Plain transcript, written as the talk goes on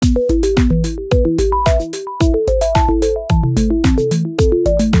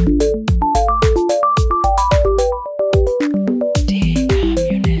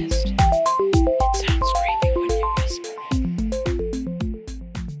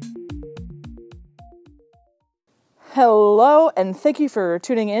Hello, and thank you for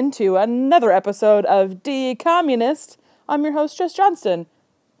tuning in to another episode of D-Communist. I'm your host, Jess Johnston.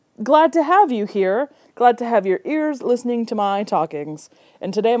 Glad to have you here. Glad to have your ears listening to my talkings.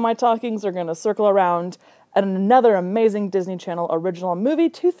 And today my talkings are going to circle around another amazing Disney Channel original movie,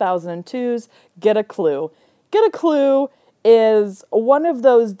 2002's Get a Clue. Get a Clue is one of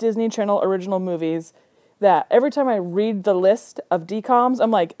those Disney Channel original movies that every time I read the list of DCOMs,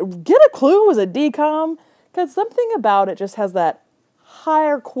 I'm like, Get a Clue was a DCOM? Because something about it just has that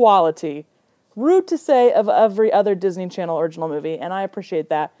higher quality. Rude to say of every other Disney Channel original movie, and I appreciate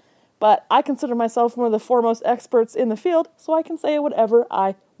that. But I consider myself one of the foremost experts in the field, so I can say whatever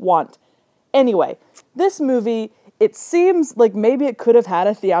I want. Anyway, this movie, it seems like maybe it could have had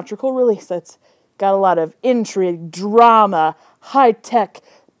a theatrical release. It's got a lot of intrigue, drama, high-tech,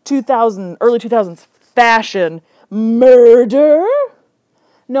 early 2000s fashion, murder.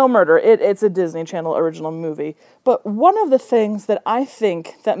 No murder, it's a Disney Channel original movie. But one of the things that I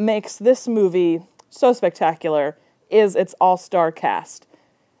think that makes this movie so spectacular is its all-star cast.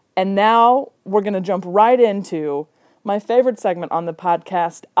 And now we're going to jump right into my favorite segment on the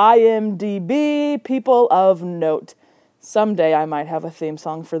podcast, IMDb People of Note. Someday I might have a theme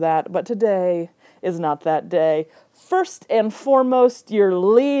song for that, but today is not that day. First and foremost, your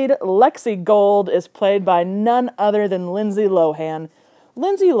lead, Lexi Gold, is played by none other than Lindsay Lohan.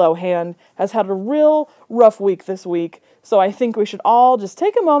 Lindsay Lohan has had a real rough week this week, so I think we should all just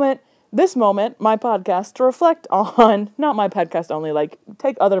take a moment, my podcast, to reflect on, not my podcast only, like,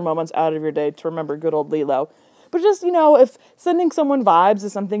 take other moments out of your day to remember good old Lilo. But just, if sending someone vibes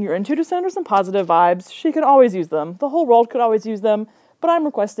is something you're into, to send her some positive vibes, she can always use them. The whole world could always use them, but I'm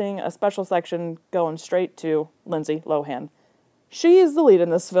requesting a special section going straight to Lindsay Lohan. She is the lead in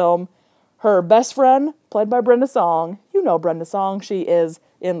this film. Her best friend, played by Brenda Song. You know Brenda Song. She is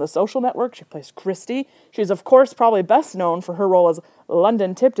in The Social Network. She plays Christy. She's, of course, probably best known for her role as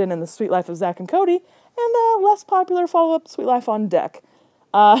London Tipton in The Sweet Life of Zack and Cody, and the less popular follow-up, Sweet Life on Deck.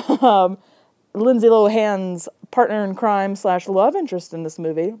 Lindsay Lohan's partner in crime / love interest in this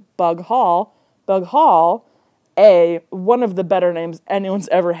movie, Bug Hall. Bug Hall, one of the better names anyone's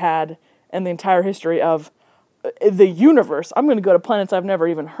ever had in the entire history of the universe. I'm going to go to planets I've never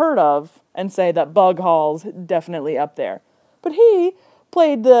even heard of and say that Bug Hall's definitely up there. But he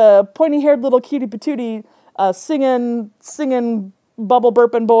played the pointy-haired little cutie patootie singing bubble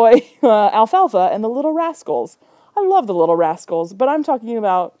burping boy Alfalfa in The Little Rascals. I love The Little Rascals, but I'm talking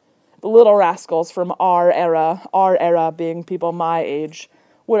about The Little Rascals from our era being people my age,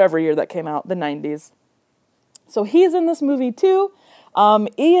 whatever year that came out, the 90s. So he's in this movie too.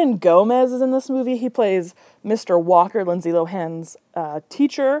 Ian Gomez is in this movie. He plays Mr. Walker, Lindsay Lohan's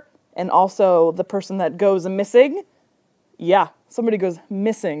teacher, and also the person that goes missing. Yeah, somebody goes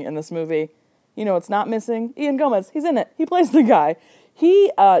missing in this movie. You know it's not missing? Ian Gomez, he's in it. He plays the guy.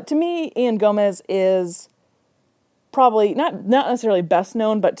 To me, Ian Gomez is probably, not necessarily best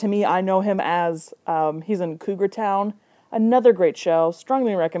known, but to me, I know him as, he's in Cougar Town. Another great show,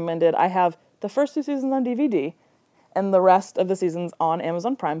 strongly recommended. I have the first 2 seasons on DVD. And the rest of the seasons on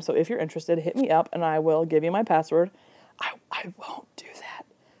Amazon Prime. So if you're interested, hit me up and I will give you my password. I won't do that,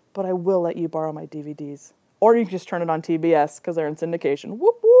 but I will let you borrow my DVDs. Or you can just turn it on TBS because they're in syndication.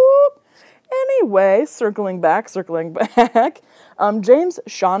 Whoop, whoop. Anyway, circling back. James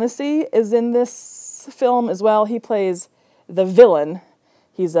Shaughnessy is in this film as well. He plays the villain.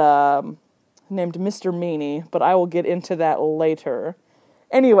 He's named Mr. Meanie, but I will get into that later.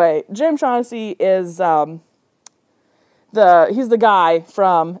 Anyway, James Shaughnessy is... he's the guy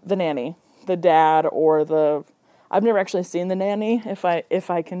from The Nanny, the dad I've never actually seen The Nanny, if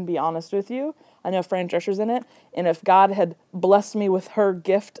I can be honest with you. I know Fran Drescher's in it, and if God had blessed me with her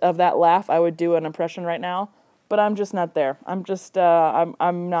gift of that laugh, I would do an impression right now, but I'm just not there. I'm just,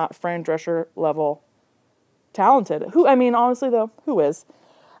 I'm not Fran Drescher level talented. Honestly though, who is?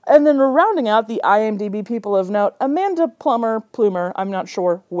 And then we're rounding out the IMDb People of Note, Amanda Plumer, I'm not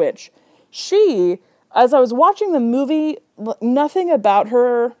sure which. As I was watching the movie, nothing about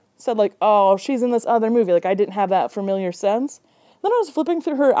her said, oh, she's in this other movie. I didn't have that familiar sense. Then I was flipping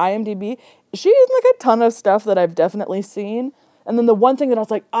through her IMDb. She's in, a ton of stuff that I've definitely seen. And then the one thing that I was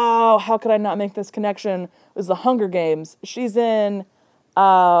like, oh, how could I not make this connection, was The Hunger Games. She's in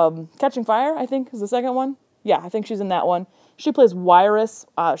Catching Fire, I think, is the second one. Yeah, I think she's in that one. She plays Wyrus.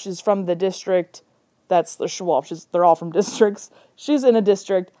 She's from the district. They're all from districts. She's in a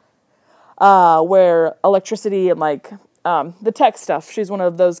district where electricity and the tech stuff, she's one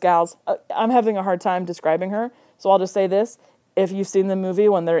of those gals. I'm having a hard time describing her, so I'll just say this. If you've seen the movie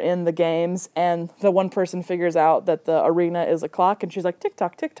when they're in the games and the one person figures out that the arena is a clock and she's like,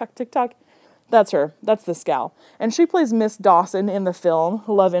 tick-tock, tick-tock, tick-tock, That's her. That's this gal. And she plays Miss Dawson in the film,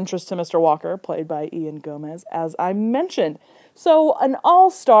 love interest to Mr. Walker, played by Ian Gomez, as I mentioned. So an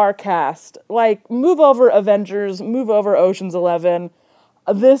all-star cast. Like, move over Avengers, move over Ocean's 11.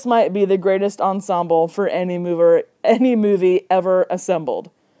 This might be the greatest ensemble for any movie ever assembled.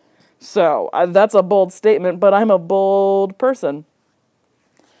 So, that's a bold statement, but I'm a bold person.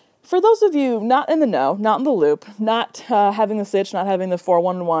 For those of you not in the know, not in the loop, not having the sitch, not having the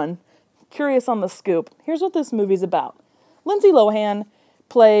 411, curious on the scoop, here's what this movie's about. Lindsay Lohan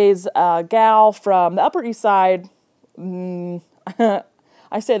plays a gal from the Upper East Side.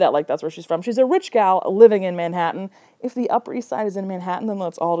 I say that like that's where she's from. She's a rich gal living in Manhattan. If the Upper East Side is in Manhattan, then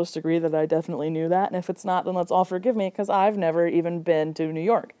let's all just agree that I definitely knew that. And if it's not, then let's all forgive me, because I've never even been to New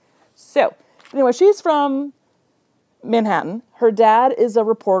York. So, anyway, she's from Manhattan. Her dad is a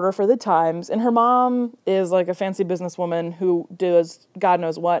reporter for the Times, and her mom is like a fancy businesswoman who does God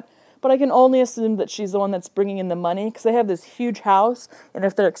knows what. But I can only assume that she's the one that's bringing in the money, because they have this huge house, and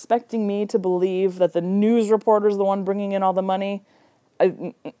if they're expecting me to believe that the news reporter's the one bringing in all the money,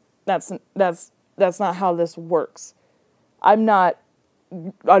 that's not how this works. I'm not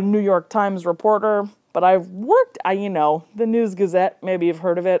a New York Times reporter, but I've worked, the News Gazette, maybe you've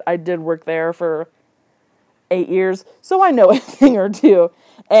heard of it. I did work there for 8 years, so I know a thing or two.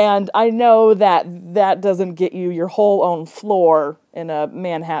 And I know that doesn't get you your whole own floor in a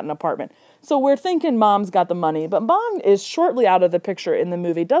Manhattan apartment. So we're thinking Mom's got the money, but Mom is shortly out of the picture in the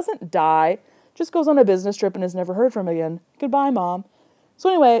movie, doesn't die, just goes on a business trip and is never heard from again. Goodbye, Mom. So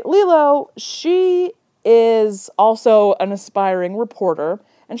anyway, Lilo, she is also an aspiring reporter,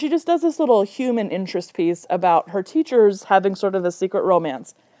 and she just does this little human interest piece about her teachers having sort of a secret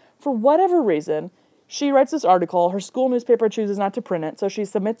romance. For whatever reason, she writes this article. Her school newspaper chooses not to print it, so she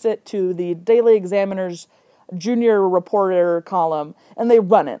submits it to the Daily Examiner's junior reporter column, and they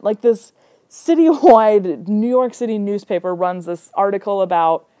run it. Like, this citywide New York City newspaper runs this article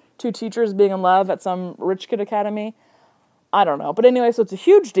about two teachers being in love at some rich kid academy. I don't know. But anyway, so it's a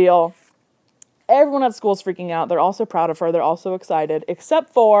huge deal. Everyone at school's freaking out. They're also proud of her. They're also excited,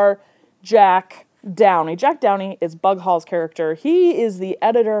 except for Jack Downey. Jack Downey is Bug Hall's character. He is the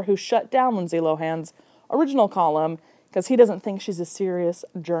editor who shut down Lindsay Lohan's original column because he doesn't think she's a serious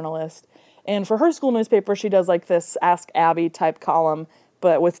journalist. And for her school newspaper, she does like this Ask Abby type column,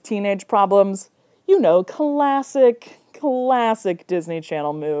 but with teenage problems. Classic Disney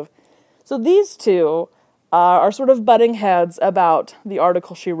Channel move. So these two are sort of butting heads about the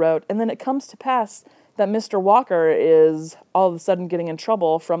article she wrote, and then it comes to pass that Mr. Walker is all of a sudden getting in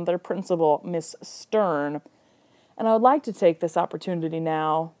trouble from their principal, Miss Stern. And I would like to take this opportunity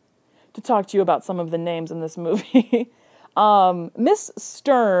now to talk to you about some of the names in this movie. Miss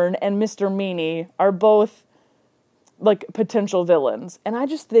Stern and Mr. Meany are both like potential villains, and I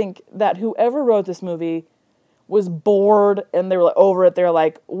just think that whoever wrote this movie was bored, and they were like, over it. They're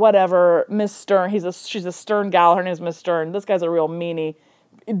like, whatever, Miss Stern, she's a stern gal, her name's Miss Stern, this guy's a real meanie.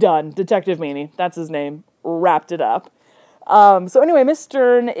 Done. Detective Meany, that's his name. Wrapped it up. So anyway, Miss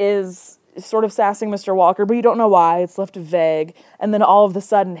Stern is sort of sassing Mr. Walker, but you don't know why. It's left vague. And then all of a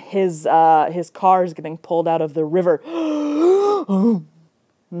sudden, his car is getting pulled out of the river. Oh,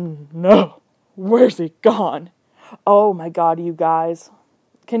 no. Where's he gone? Oh my God, you guys.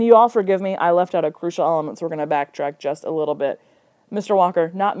 Can you all forgive me? I left out a crucial element, so we're going to backtrack just a little bit. Mr.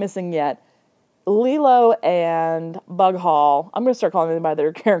 Walker, not missing yet. Lilo and Bug Hall, I'm going to start calling them by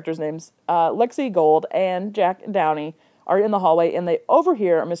their characters' names, Lexi Gold and Jack Downey are in the hallway, and they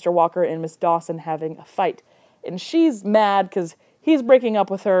overhear Mr. Walker and Miss Dawson having a fight. And she's mad because he's breaking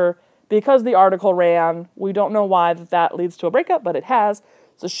up with her because the article ran. We don't know why that leads to a breakup, but it has.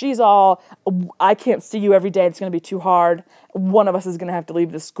 So she's all, I can't see you every day, it's going to be too hard. One of us is going to have to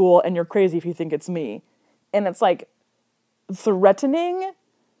leave the school, and you're crazy if you think it's me. And it's like threatening,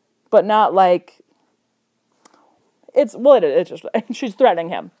 but not like, it's just, she's threatening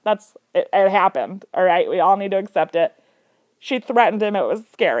him. It happened, all right? We all need to accept it. She threatened him, it was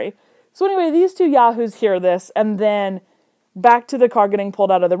scary. So anyway, these two yahoos hear this, and then back to the car getting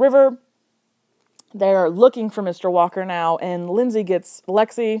pulled out of the river. They're looking for Mr. Walker now, and Lindsay gets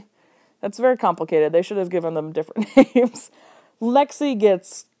Lexi. That's very complicated. They should have given them different names. Lexi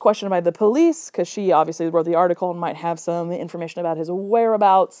gets questioned by the police, because she obviously wrote the article and might have some information about his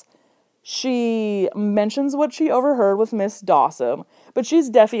whereabouts. She mentions what she overheard with Miss Dawson, but she's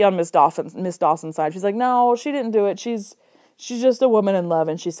deafy on Miss Dawson's side. She's like, no, she didn't do it. She's just a woman in love,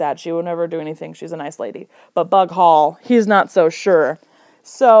 and she's sad. She would never do anything. She's a nice lady. But Bug Hall, he's not so sure.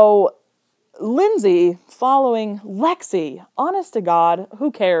 So Lindsay following Lexi, honest to God,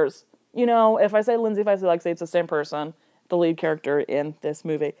 who cares? If I say Lindsay, if I say Lexi, it's the same person, the lead character in this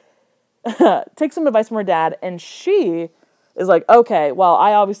movie. takes some advice from her dad, and she is like, okay, well,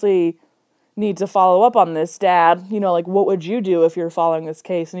 I obviously need to follow up on this, Dad. Like, what would you do if you're following this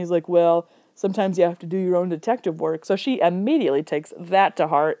case? And he's like, well, sometimes you have to do your own detective work. So she immediately takes that to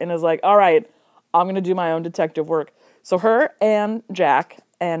heart and is like, all right, I'm going to do my own detective work. So her and Jack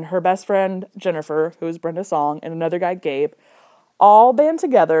and her best friend, Jennifer, who is Brenda Song, and another guy, Gabe, all band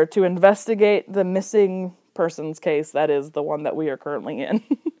together to investigate the missing persons case that is the one that we are currently in.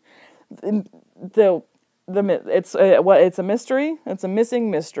 It's a mystery. It's a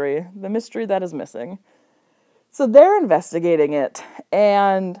missing mystery. The mystery that is missing. So they're investigating it,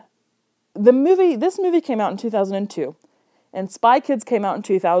 and this movie came out in 2002, and Spy Kids came out in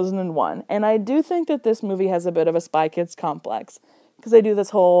 2001, and I do think that this movie has a bit of a Spy Kids complex, because they do this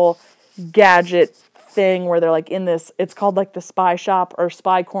whole gadget thing where they're like in this, it's called like the spy shop or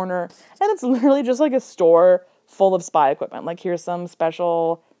spy corner, and it's literally just like a store full of spy equipment. Like, here's some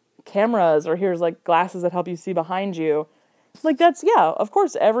special cameras, or here's like glasses that help you see behind you. Like, that's, yeah, of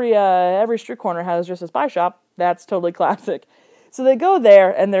course, every street corner has just a spy shop. That's totally classic. So they go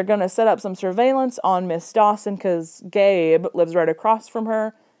there, and they're going to set up some surveillance on Miss Dawson, because Gabe lives right across from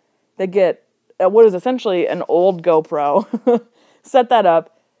her. They get what is essentially an old GoPro, set that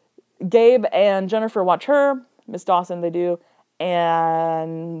up. Gabe and Jennifer watch her, Miss Dawson they do,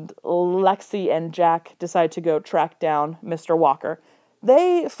 and Lexi and Jack decide to go track down Mr. Walker.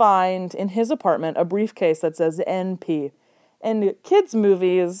 They find in his apartment a briefcase that says NP. And kids'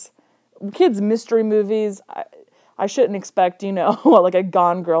 mystery movies, I shouldn't expect, like a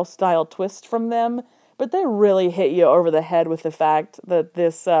Gone Girl style twist from them, but they really hit you over the head with the fact that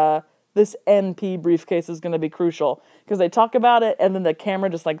this NP briefcase is going to be crucial, because they talk about it and then the camera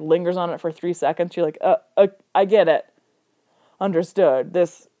just like lingers on it for 3 seconds. You're like, I get it. Understood.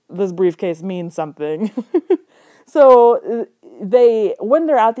 This briefcase means something. So when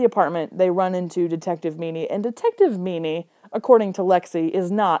they're at the apartment, they run into Detective Meany, and Detective Meany, according to Lexi,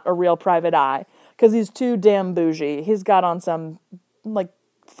 is not a real private eye, because he's too damn bougie. He's got on some like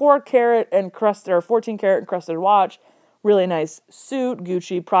 14-karat encrusted watch, really nice suit,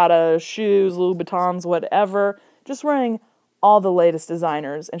 Gucci, Prada shoes, Louis Vuittons, whatever, just wearing all the latest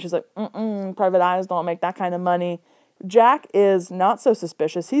designers. And she's like, private eyes don't make that kind of money. Jack is not so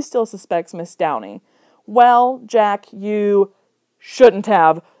suspicious. He still suspects Miss Downey. Well, Jack, you shouldn't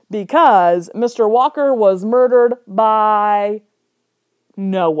have, because Mr. Walker was murdered by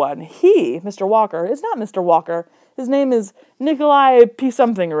no one. Mr. Walker, is not Mr. Walker. His name is Nikolai P.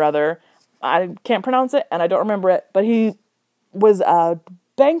 something or other. I can't pronounce it, and I don't remember it, but he was a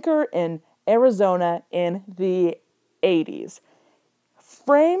banker in Arizona in the 80s.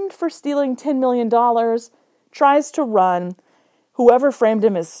 Framed for stealing $10 million, tries to run. Whoever framed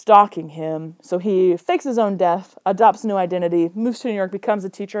him is stalking him, so he fakes his own death, adopts a new identity, moves to New York, becomes a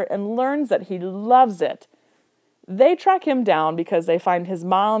teacher, and learns that he loves it. They track him down because they find his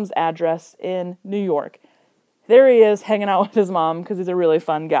mom's address in New York. There he is, hanging out with his mom, because he's a really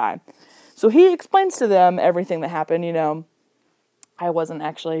fun guy. So he explains to them everything that happened. I wasn't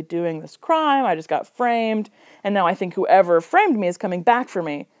actually doing this crime, I just got framed, and now I think whoever framed me is coming back for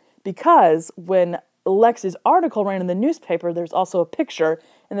me. Because when Lexi's article ran in the newspaper, there's also a picture,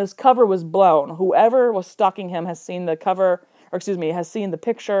 and this cover was blown. Whoever was stalking him has seen the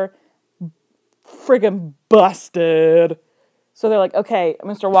picture. Friggin' busted. So they're like, okay,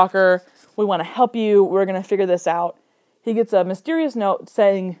 Mr. Walker, we want to help you. We're going to figure this out. He gets a mysterious note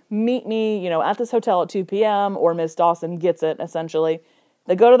saying, meet me, at this hotel at 2 p.m., or Miss Dawson gets it, essentially.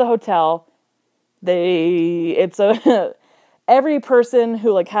 They go to the hotel. Every person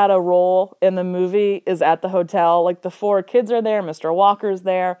who had a role in the movie is at the hotel. Like, the 4 kids are there. Mr. Walker's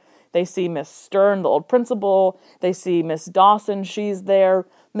there. They see Miss Stern, the old principal. They see Miss Dawson. She's there.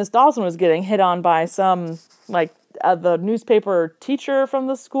 Miss Dawson was getting hit on by some, the newspaper teacher from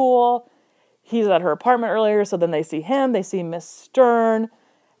the school. He's at her apartment earlier, so then they see him. They see Miss Stern.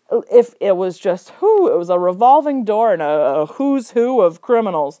 If it was just it was a revolving door and a who's who of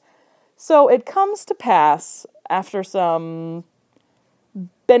criminals. So it comes to pass, after some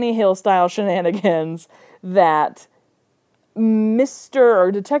Benny Hill-style shenanigans, that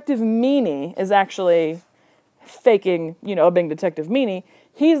Detective Meany is actually faking, being Detective Meany.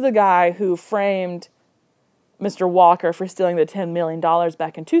 He's the guy who framed Mr. Walker for stealing the $10 million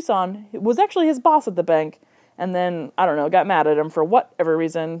back in Tucson. It was actually his boss at the bank, and then, I don't know, got mad at him for whatever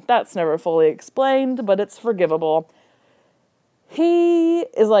reason. That's never fully explained, but it's forgivable. He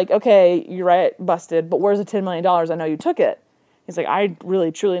is like, okay, you're right, busted, but where's the $10 million? I know you took it. He's like, I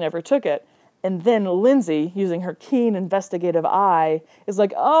really, truly never took it. And then Lindsay, using her keen investigative eye, is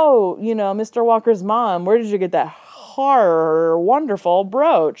like, oh, Mr. Walker's mom, where did you get that wonderful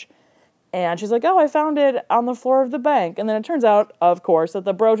brooch? And she's like, oh, I found it on the floor of the bank. And then it turns out, of course, that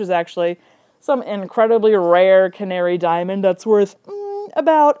the brooch is actually some incredibly rare canary diamond that's worth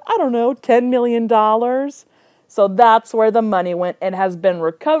about, I don't know, $10 million. So that's where the money went and has been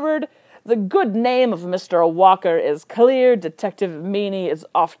recovered. The good name of Mr. Walker is clear. Detective Meany is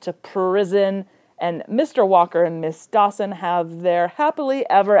off to prison. And Mr. Walker and Miss Dawson have their happily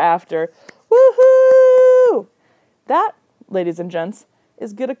ever after. Woohoo! That, ladies and gents,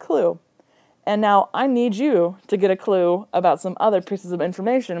 is Get a Clue. And now I need you to get a clue about some other pieces of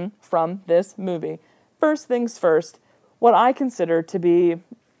information from this movie. First things first, what I consider to be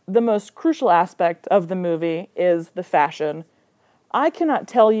the most crucial aspect of the movie is the fashion. I cannot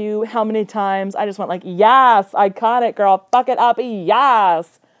tell you how many times I just went like, yes, iconic, girl, fuck it up,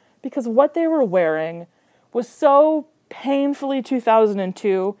 yes. Because what they were wearing was so painfully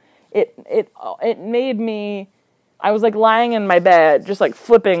 2002, it made me, I was like lying in my bed, just like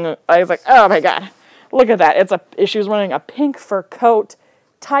flipping. I was like, oh my God, look at that. She was wearing a pink fur coat,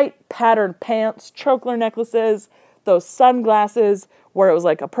 tight patterned pants, choker necklaces, those sunglasses where it was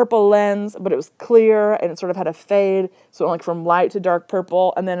like a purple lens, but it was clear and it sort of had a fade. So it went like from light to dark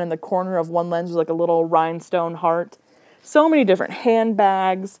purple. And then in the corner of one lens was like a little rhinestone heart. So many different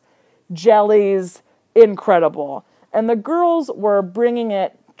handbags, jellies, incredible. And the girls were bringing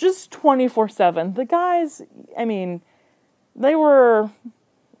it just 24/7. The guys, I mean, they were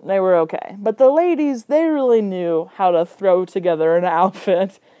okay. But the ladies, they really knew how to throw together an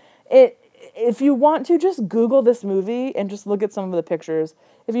outfit. If you want to, just Google this movie and just look at some of the pictures.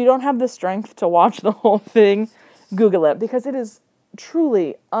 If you don't have the strength to watch the whole thing, Google it, because it is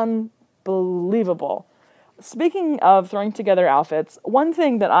truly unbelievable. Speaking of throwing together outfits, one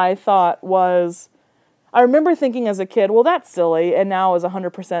thing that I thought was, I remember thinking as a kid, well, that's silly, and now is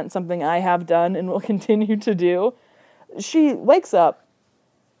 100% something I have done and will continue to do. She wakes up,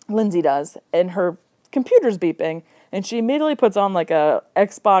 Lindsay does, and her computer's beeping, and she immediately puts on like a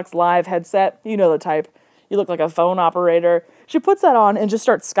Xbox Live headset. You know the type. You look like a phone operator. She puts that on and just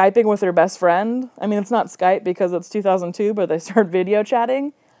starts Skyping with her best friend. I mean, it's not Skype because it's 2002, but they start video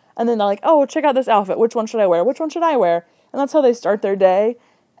chatting. And then they're like, oh, check out this outfit. Which one should I wear? Which one should I wear? And that's how they start their day.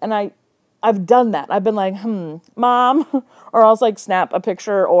 And I've done that. I've been like, Mom. Or I'll like snap a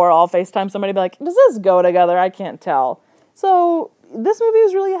picture or I'll FaceTime somebody and be like, does this go together? I can't tell. So this movie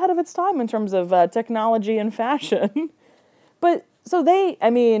was really ahead of its time in terms of technology and fashion. But so they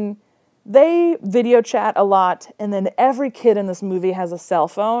video chat a lot, and then every kid in this movie has a cell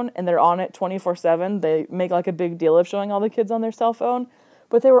phone, and they're on it 24/7. They make like a big deal of showing all the kids on their cell phone,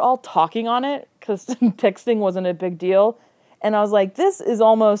 but they were all talking on it because texting wasn't a big deal. And I was like, it's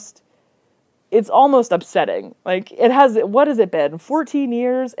almost upsetting. Like, what has it been? 14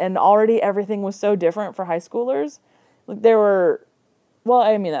 years, and already everything was so different for high schoolers. Like,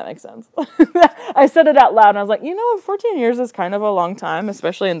 I mean, that makes sense. I said it out loud, and I was like, 14 years is kind of a long time,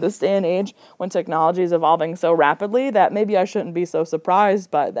 especially in this day and age when technology is evolving so rapidly, that maybe I shouldn't be so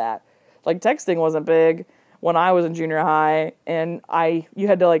surprised by that. Like, texting wasn't big when I was in junior high, and you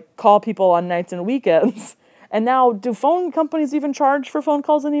had to, like, call people on nights and weekends. And now, do phone companies even charge for phone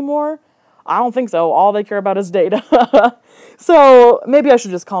calls anymore? I don't think so. All they care about is data. So maybe I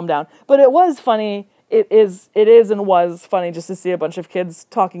should just calm down. But it was funny. It is and was funny just to see a bunch of kids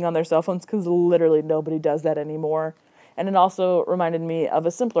talking on their cell phones, because literally nobody does that anymore. And it also reminded me of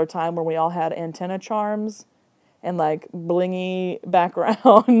a simpler time where we all had antenna charms and like blingy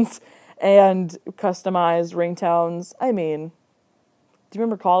backgrounds and customized ringtones. I mean, do you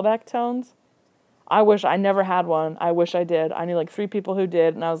remember callback tones? I wish I never had one. I wish I did. I knew like 3 people who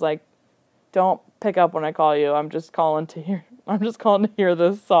did, and I was like, don't pick up when I call you. I'm just calling to hear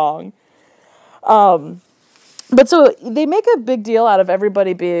this song. But so they make a big deal out of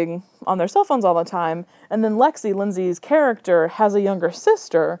everybody being on their cell phones all the time. And then Lexi, Lindsay's character, has a younger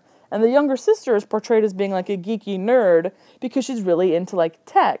sister. And the younger sister is portrayed as being like a geeky nerd because she's really into like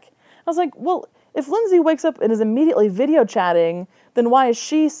tech. I was like, well, if Lindsay wakes up and is immediately video chatting, then why is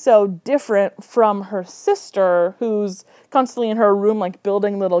she so different from her sister who's constantly in her room like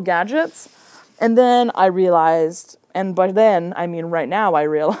building little gadgets? And then I realized, and by then, I mean right now I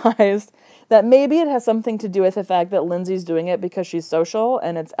realized, that maybe it has something to do with the fact that Lindsay's doing it because she's social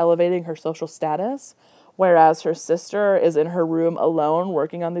and it's elevating her social status, whereas her sister is in her room alone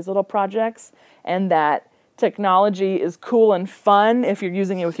working on these little projects, and that technology is cool and fun if you're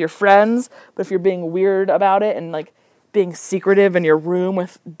using it with your friends, but if you're being weird about it and like being secretive in your room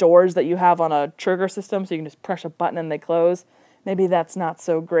with doors that you have on a trigger system so you can just press a button and they close, maybe that's not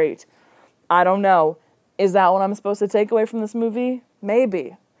so great. I don't know. Is that what I'm supposed to take away from this movie?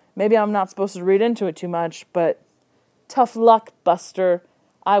 Maybe. Maybe I'm not supposed to read into it too much, but tough luck, Buster.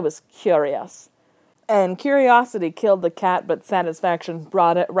 I was curious. And curiosity killed the cat, but satisfaction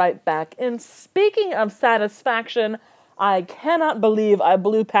brought it right back. And speaking of satisfaction, I cannot believe I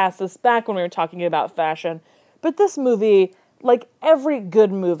blew past this back when we were talking about fashion. But this movie, like every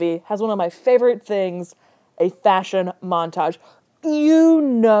good movie, has one of my favorite things, a fashion montage. You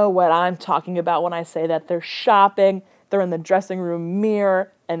know what I'm talking about when I say that. They're shopping, they're in the dressing room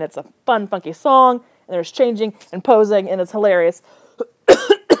mirror, and it's a fun, funky song, and there's changing and posing, and it's hilarious.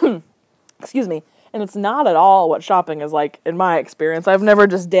 Excuse me. And it's not at all what shopping is like in my experience. I've never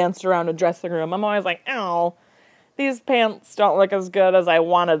just danced around a dressing room. I'm always like, ow, these pants don't look as good as I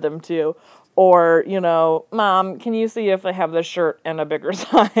wanted them to. Or, Mom, can you see if they have this shirt in a bigger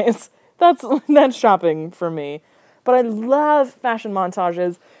size? That's shopping for me. But I love fashion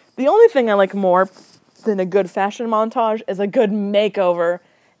montages. The only thing I like more than a good fashion montage is a good makeover.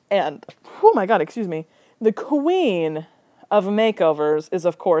 And, oh my God, excuse me, the queen of makeovers is,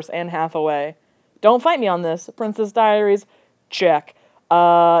 of course, Anne Hathaway. Don't fight me on this. Princess Diaries, check.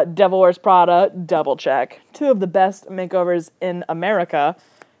 Devil Wears Prada, double check. Two of the best makeovers in America.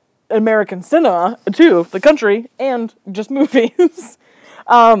 American cinema, too. The country, and just movies.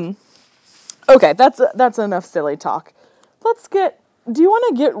 Okay, that's enough silly talk. Do you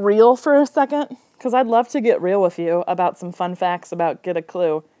want to get real for a second? Because I'd love to get real with you about some fun facts about Get a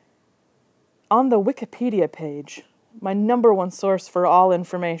Clue. On the Wikipedia page, my number one source for all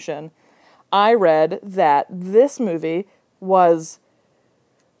information, I read that this movie was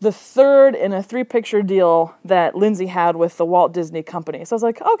the third in a 3-picture deal that Lindsay had with the Walt Disney Company. So I was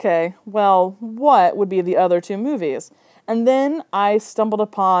like, okay, well, what would be the other 2 movies? And then I stumbled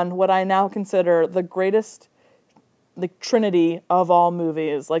upon what I now consider the greatest, the trinity of all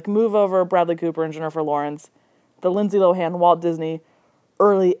movies. Like Move Over, Bradley Cooper and Jennifer Lawrence, the Lindsay Lohan, Walt Disney,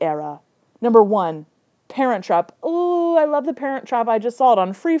 early era. Number 1, Parent Trap. Ooh, I love The Parent Trap. I just saw it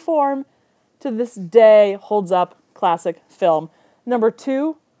on Freeform. To this day, holds up, classic film. Number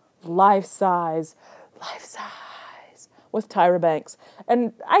 2, Life Size, with Tyra Banks.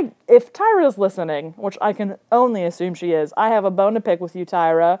 And if Tyra's listening, which I can only assume she is, I have a bone to pick with you,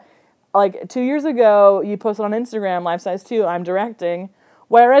 Tyra. Like 2 years ago, you posted on Instagram, Life Size 2, I'm directing.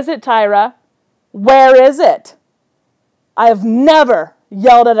 Where is it, Tyra? Where is it? I have never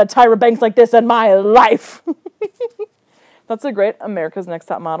yelled at a Tyra Banks like this in my life. That's a great America's Next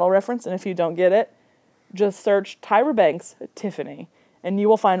Top Model reference, and if you don't get it, just search Tyra Banks Tiffany, and you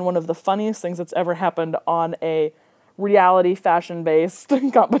will find one of the funniest things that's ever happened on a reality fashion-based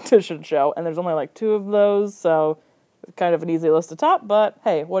competition show, and there's only like 2 of those, so kind of an easy list to top, but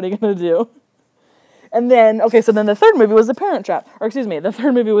hey, what are you going to do? And then, so then the third movie was The Parent Trap, the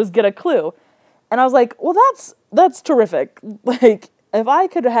third movie was Get a Clue, and I was like, well, that's terrific. Like, if I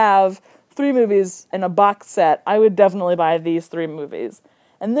could have 3 movies in a box set, I would definitely buy these 3 movies.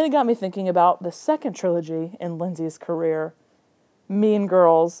 And then it got me thinking about the second trilogy in Lindsay's career, Mean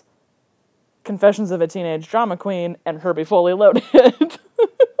Girls, Confessions of a Teenage Drama Queen, and Herbie Fully Loaded.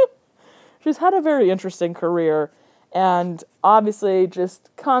 She's had a very interesting career, and obviously just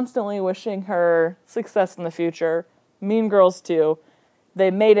constantly wishing her success in the future. Mean Girls 2.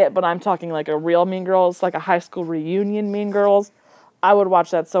 They made it, but I'm talking like a real Mean Girls, like a high school reunion Mean Girls. I would watch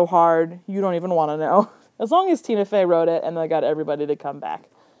that so hard, you don't even want to know. As long as Tina Fey wrote it and they got everybody to come back.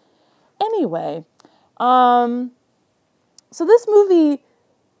 Anyway, so this movie,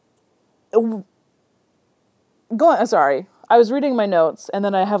 I was reading my notes and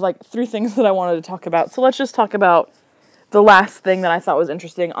then I have like 3 things that I wanted to talk about. So let's just talk about the last thing that I thought was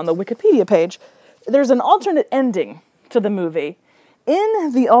interesting on the Wikipedia page. There's an alternate ending to the movie.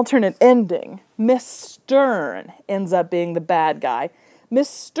 In the alternate ending, Miss Stern ends up being the bad guy. Miss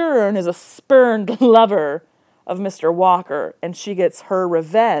Stern is a spurned lover of Mr. Walker, and she gets her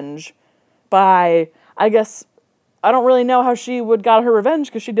revenge by, I don't really know how she would got her revenge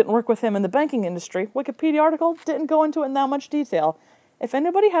because she didn't work with him in the banking industry. Wikipedia article didn't go into it in that much detail. If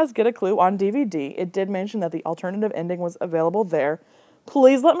anybody has Get a Clue on DVD, it did mention that the alternative ending was available there.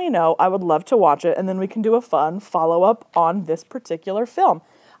 Please let me know. I would love to watch it, and then we can do a fun follow-up on this particular film.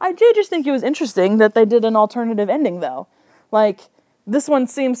 I did just think it was interesting that they did an alternative ending, though. Like, this one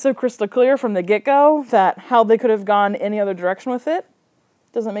seems so crystal clear from the get-go that how they could have gone any other direction with it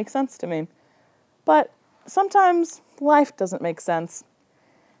doesn't make sense to me. But sometimes life doesn't make sense,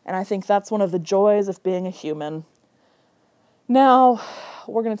 and I think that's one of the joys of being a human. Now,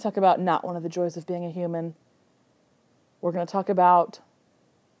 we're going to talk about not one of the joys of being a human. We're going to talk about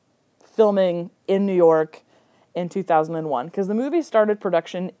filming in New York in 2001, because the movie started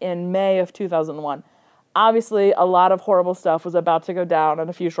production in May of 2001. Obviously, a lot of horrible stuff was about to go down in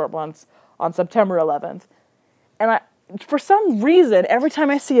a few short months on September 11th. And for some reason, every time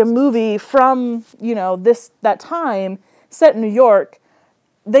I see a movie from, that time set in New York,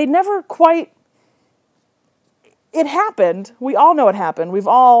 they never quite, it happened. We all know it happened. We've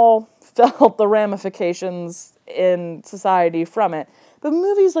all felt the ramifications in society from it. But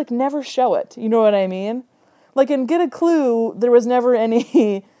movies, never show it. You know what I mean? In Get a Clue, there was never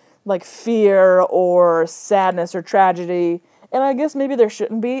any, fear or sadness or tragedy. And I guess maybe there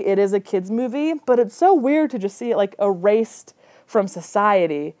shouldn't be. It is a kid's movie. But it's so weird to just see it, erased from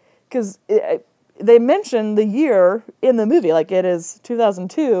society. Because they mention the year in the movie. It is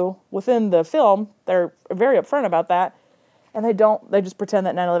 2002 within the film. They're very upfront about that. And they just pretend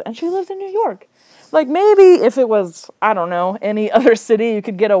that 9/11. And she lives in New York. Maybe if it was, I don't know, any other city, you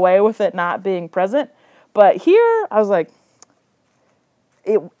could get away with it not being present. But here, I was like,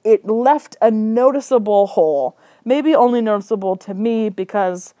 it left a noticeable hole. Maybe only noticeable to me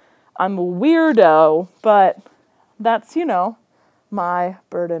because I'm a weirdo, but that's, my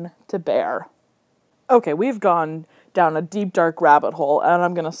burden to bear. Okay, we've gone down a deep, dark rabbit hole, and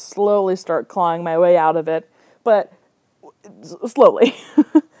I'm going to slowly start clawing my way out of it, but slowly.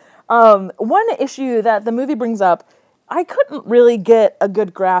 One issue that the movie brings up, I couldn't really get a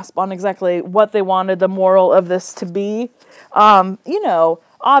good grasp on exactly what they wanted the moral of this to be.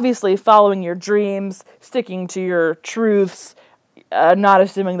 Obviously following your dreams, sticking to your truths, not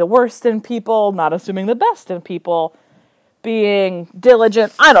assuming the worst in people, not assuming the best in people, being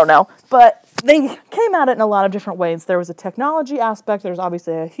diligent, I don't know. But they came at it in a lot of different ways. There was a technology aspect, there's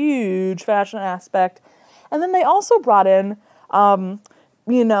obviously a huge fashion aspect, and then they also brought in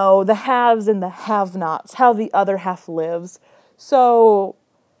the haves and the have-nots, how the other half lives. So,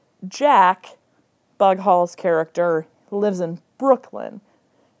 Jack, Bug Hall's character, lives in Brooklyn.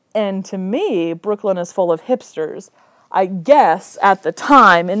 And to me, Brooklyn is full of hipsters. I guess at the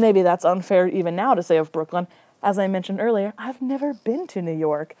time, and maybe that's unfair even now to say of Brooklyn, as I mentioned earlier, I've never been to New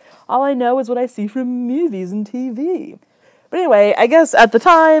York. All I know is what I see from movies and TV. But anyway, I guess at the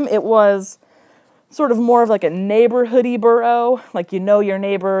time, it was sort of more of a neighborhoody borough. Your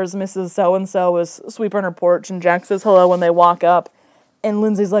neighbors, Mrs. So-and-so is sweeping her porch, and Jack says hello when they walk up. And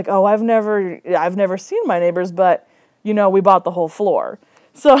Lindsay's like, oh, I've never seen my neighbors, but, we bought the whole floor.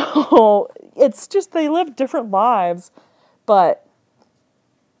 So it's just they live different lives. But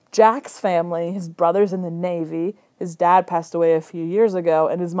Jack's family, his brother's in the Navy, his dad passed away a few years ago,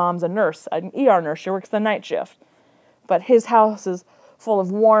 and his mom's a nurse, an ER nurse. She works the night shift. But his house is full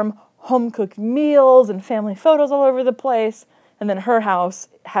of warm, home-cooked meals and family photos all over the place. And then her house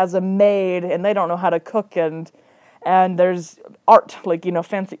has a maid, and they don't know how to cook, and there's art,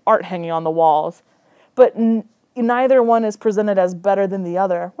 fancy art hanging on the walls. But neither one is presented as better than the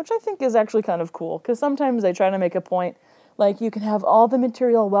other, which I think is actually kind of cool, because sometimes they try to make a point, you can have all the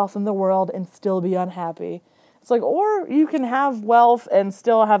material wealth in the world and still be unhappy. It's or you can have wealth and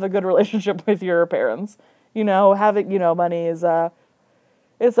still have a good relationship with your parents. Having, money is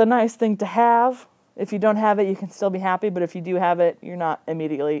it's a nice thing to have. If you don't have it, you can still be happy, but if you do have it, you're not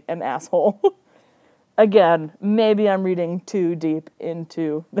immediately an asshole. Again, maybe I'm reading too deep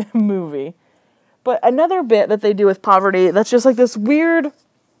into the movie. But another bit that they do with poverty that's just this weird,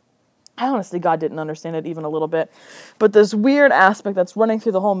 I honestly, God didn't understand it even a little bit, but this weird aspect that's running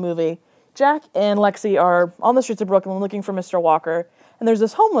through the whole movie. Jack and Lexi are on the streets of Brooklyn looking for Mr. Walker, and there's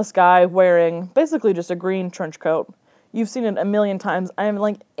this homeless guy wearing basically just a green trench coat. You've seen it a million times. I'm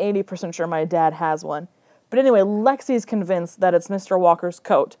 80% sure my dad has one. But anyway, Lexi's convinced that it's Mr. Walker's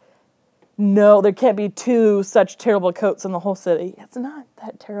coat. No, there can't be two such terrible coats in the whole city. It's not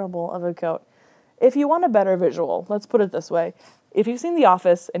that terrible of a coat. If you want a better visual, let's put it this way. If you've seen The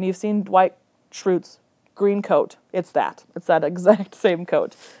Office and you've seen Dwight Schrute's green coat, it's that. It's that exact same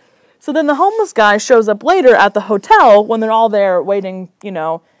coat. So then the homeless guy shows up later at the hotel when they're all there waiting,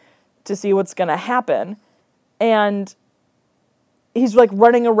 to see what's going to happen. And he's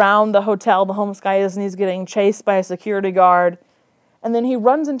running around the hotel, the homeless guy is, and he's getting chased by a security guard. And then he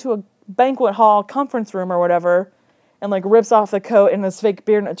runs into a banquet hall conference room or whatever and rips off the coat and his fake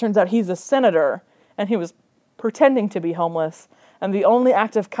beard, and it turns out he's a senator. And he was pretending to be homeless. And the only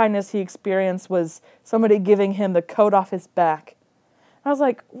act of kindness he experienced was somebody giving him the coat off his back. And I was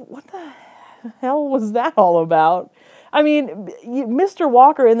like, what the hell was that all about? I mean, Mr.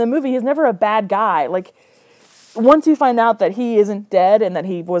 Walker in the movie, he's never a bad guy. Once you find out that he isn't dead and that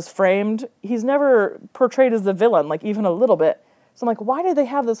he was framed, he's never portrayed as the villain, even a little bit. So I'm why did they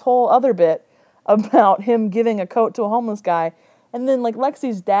have this whole other bit about him giving a coat to a homeless guy? And then,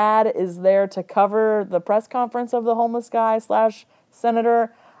 Lexi's dad is there to cover the press conference of the homeless guy /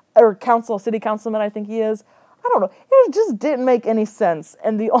 senator, or city councilman, I think he is. I don't know. It just didn't make any sense.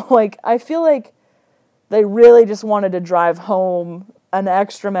 And I feel they really just wanted to drive home an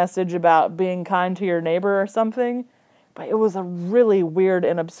extra message about being kind to your neighbor or something. But it was a really weird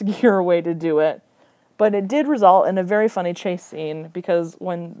and obscure way to do it. But it did result in a very funny chase scene, because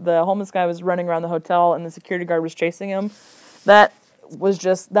when the homeless guy was running around the hotel and the security guard was chasing him, that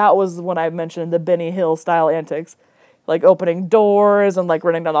was when I mentioned the Benny Hill style antics. Like opening doors and like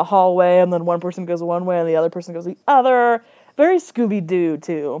running down the hallway, and then one person goes one way and the other person goes the other. Very Scooby-Doo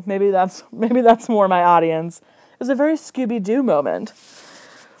too. Maybe that's more my audience. It was a very Scooby-Doo moment.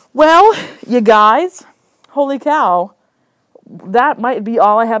 Well, you guys, holy cow. That might be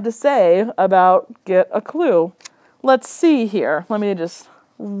all I have to say about Get a Clue. Let's see here. Let me just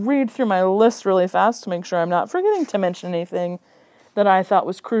read through my list really fast to make sure I'm not forgetting to mention anything that I thought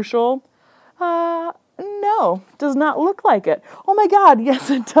was crucial. No, does not look like it. Oh my God, yes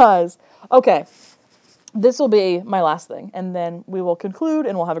it does. Okay, this will be my last thing, and then we will conclude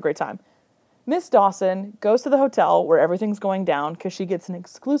and we'll have a great time. Miss Dawson goes to the hotel where everything's going down because she gets an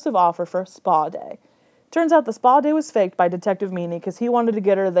exclusive offer for a spa day. Turns out the spa day was faked by Detective Meany because he wanted to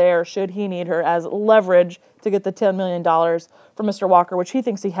get her there should he need her as leverage to get the $10 million from Mr. Walker, which he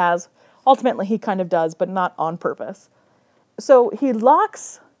thinks he has. Ultimately, he kind of does, but not on purpose. So he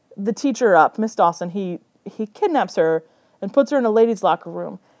locks the teacher up, Miss Dawson. He kidnaps her and puts her in a ladies' locker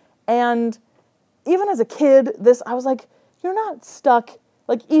room. And even as a kid, I was like, you're not stuck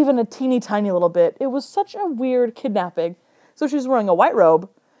like even a teeny tiny little bit. It was such a weird kidnapping. So she's wearing a white robe.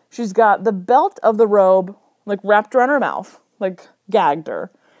 She's got the belt of the robe, like, wrapped around her mouth, like, gagged her.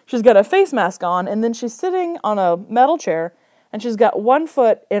 She's got a face mask on, and then she's sitting on a metal chair, and she's got one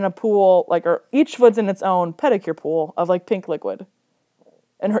foot in a pool, like, or each foot's in its own pedicure pool of, like, pink liquid.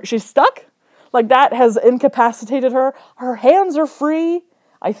 And she's stuck? Like, that has incapacitated her. Her hands are free.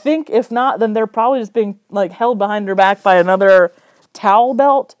 I think, if not, then they're probably just being, like, held behind her back by another towel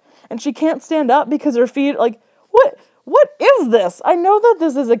belt. And she can't stand up because her feet, like, what is this? I know that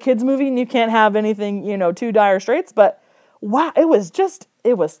this is a kid's movie and you can't have anything, too dire straits, but wow, it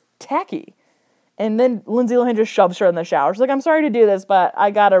was tacky. And then Lindsay Lohan just shoves her in the shower. She's like, I'm sorry to do this, but I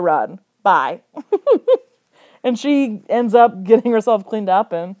gotta run. Bye. And she ends up getting herself cleaned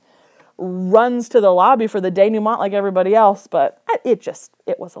up and runs to the lobby for the denouement like everybody else, but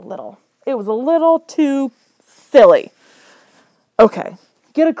it was a little too silly. Okay,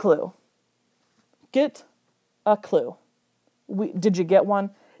 get a clue. Get a clue. Did you get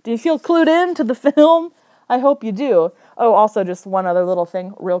one? Do you feel clued in to the film? I hope you do. Oh, also just one other little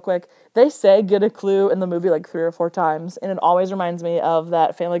thing real quick. They say get a clue in the movie like 3 or 4 times, and it always reminds me of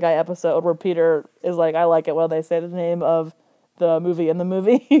that Family Guy episode where Peter is like, I like it when they say the name of the movie in the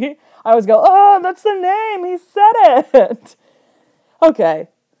movie. I always go, oh, that's the name. He said it. Okay.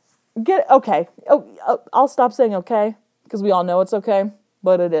 Okay. Oh, I'll stop saying okay, because we all know it's okay,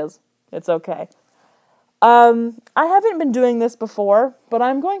 but it is. It's okay. I haven't been doing this before, but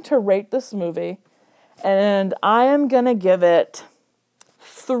I'm going to rate this movie, and I am going to give it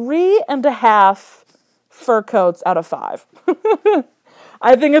 3.5 fur coats out of 5.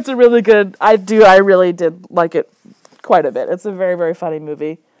 I think it's a really good, I really did like it quite a bit. It's a very, very funny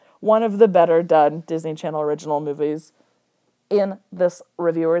movie. One of the better done Disney Channel original movies, in this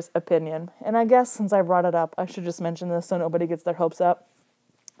reviewer's opinion. And I guess since I brought it up, I should just mention this so nobody gets their hopes up.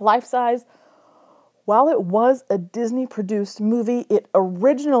 Life Size, while it was a Disney-produced movie, it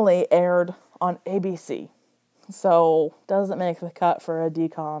originally aired on ABC. So, doesn't make the cut for a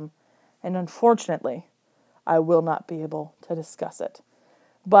DCOM. And unfortunately, I will not be able to discuss it.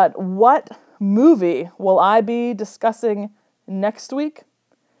 But what movie will I be discussing next week?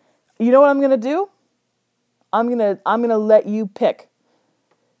 You know what I'm going to do? I'm gonna let you pick.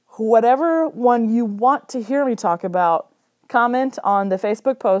 Whatever one you want to hear me talk about, comment on the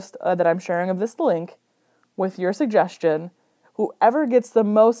Facebook post that I'm sharing of this link with your suggestion. Whoever gets the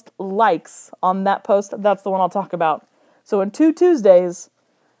most likes on that post, that's the one I'll talk about. So in 2 Tuesdays,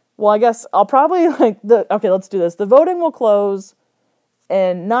 well, I guess I'll probably okay, let's do this. The voting will close,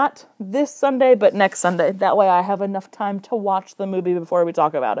 and not this Sunday, but next Sunday. That way I have enough time to watch the movie before we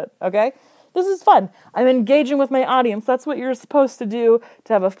talk about it, okay? This is fun. I'm engaging with my audience. That's what you're supposed to do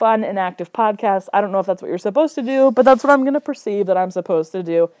to have a fun and active podcast. I don't know if that's what you're supposed to do, but that's what I'm going to perceive that I'm supposed to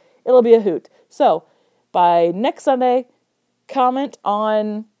do. It'll be a hoot. So, by next Sunday, comment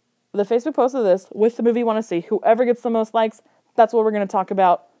on the Facebook post of this with the movie you want to see. Whoever gets the most likes, that's what we're going to talk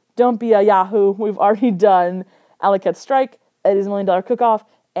about. Don't be a Yahoo. We've already done Alley Cat Strike, Eddie's $1 Million Cook-Off,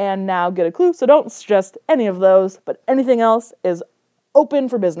 and now Get a Clue. So don't suggest any of those, but anything else is open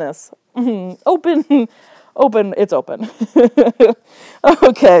for business. Open, it's open.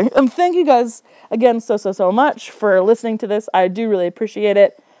 Okay, thank you guys again so much for listening to this. I do really appreciate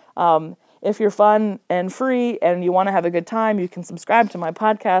it. If you're fun and free and you want to have a good time, you can subscribe to my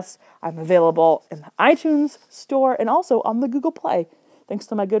podcast. I'm available in the iTunes store and also on the Google Play. Thanks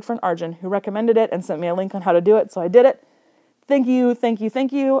to my good friend Arjun, who recommended it and sent me a link on how to do it, so I did it. Thank you, thank you,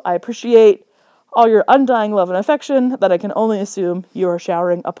 thank you. I appreciate all your undying love and affection that I can only assume you are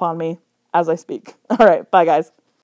showering upon me as I speak. All right, bye guys.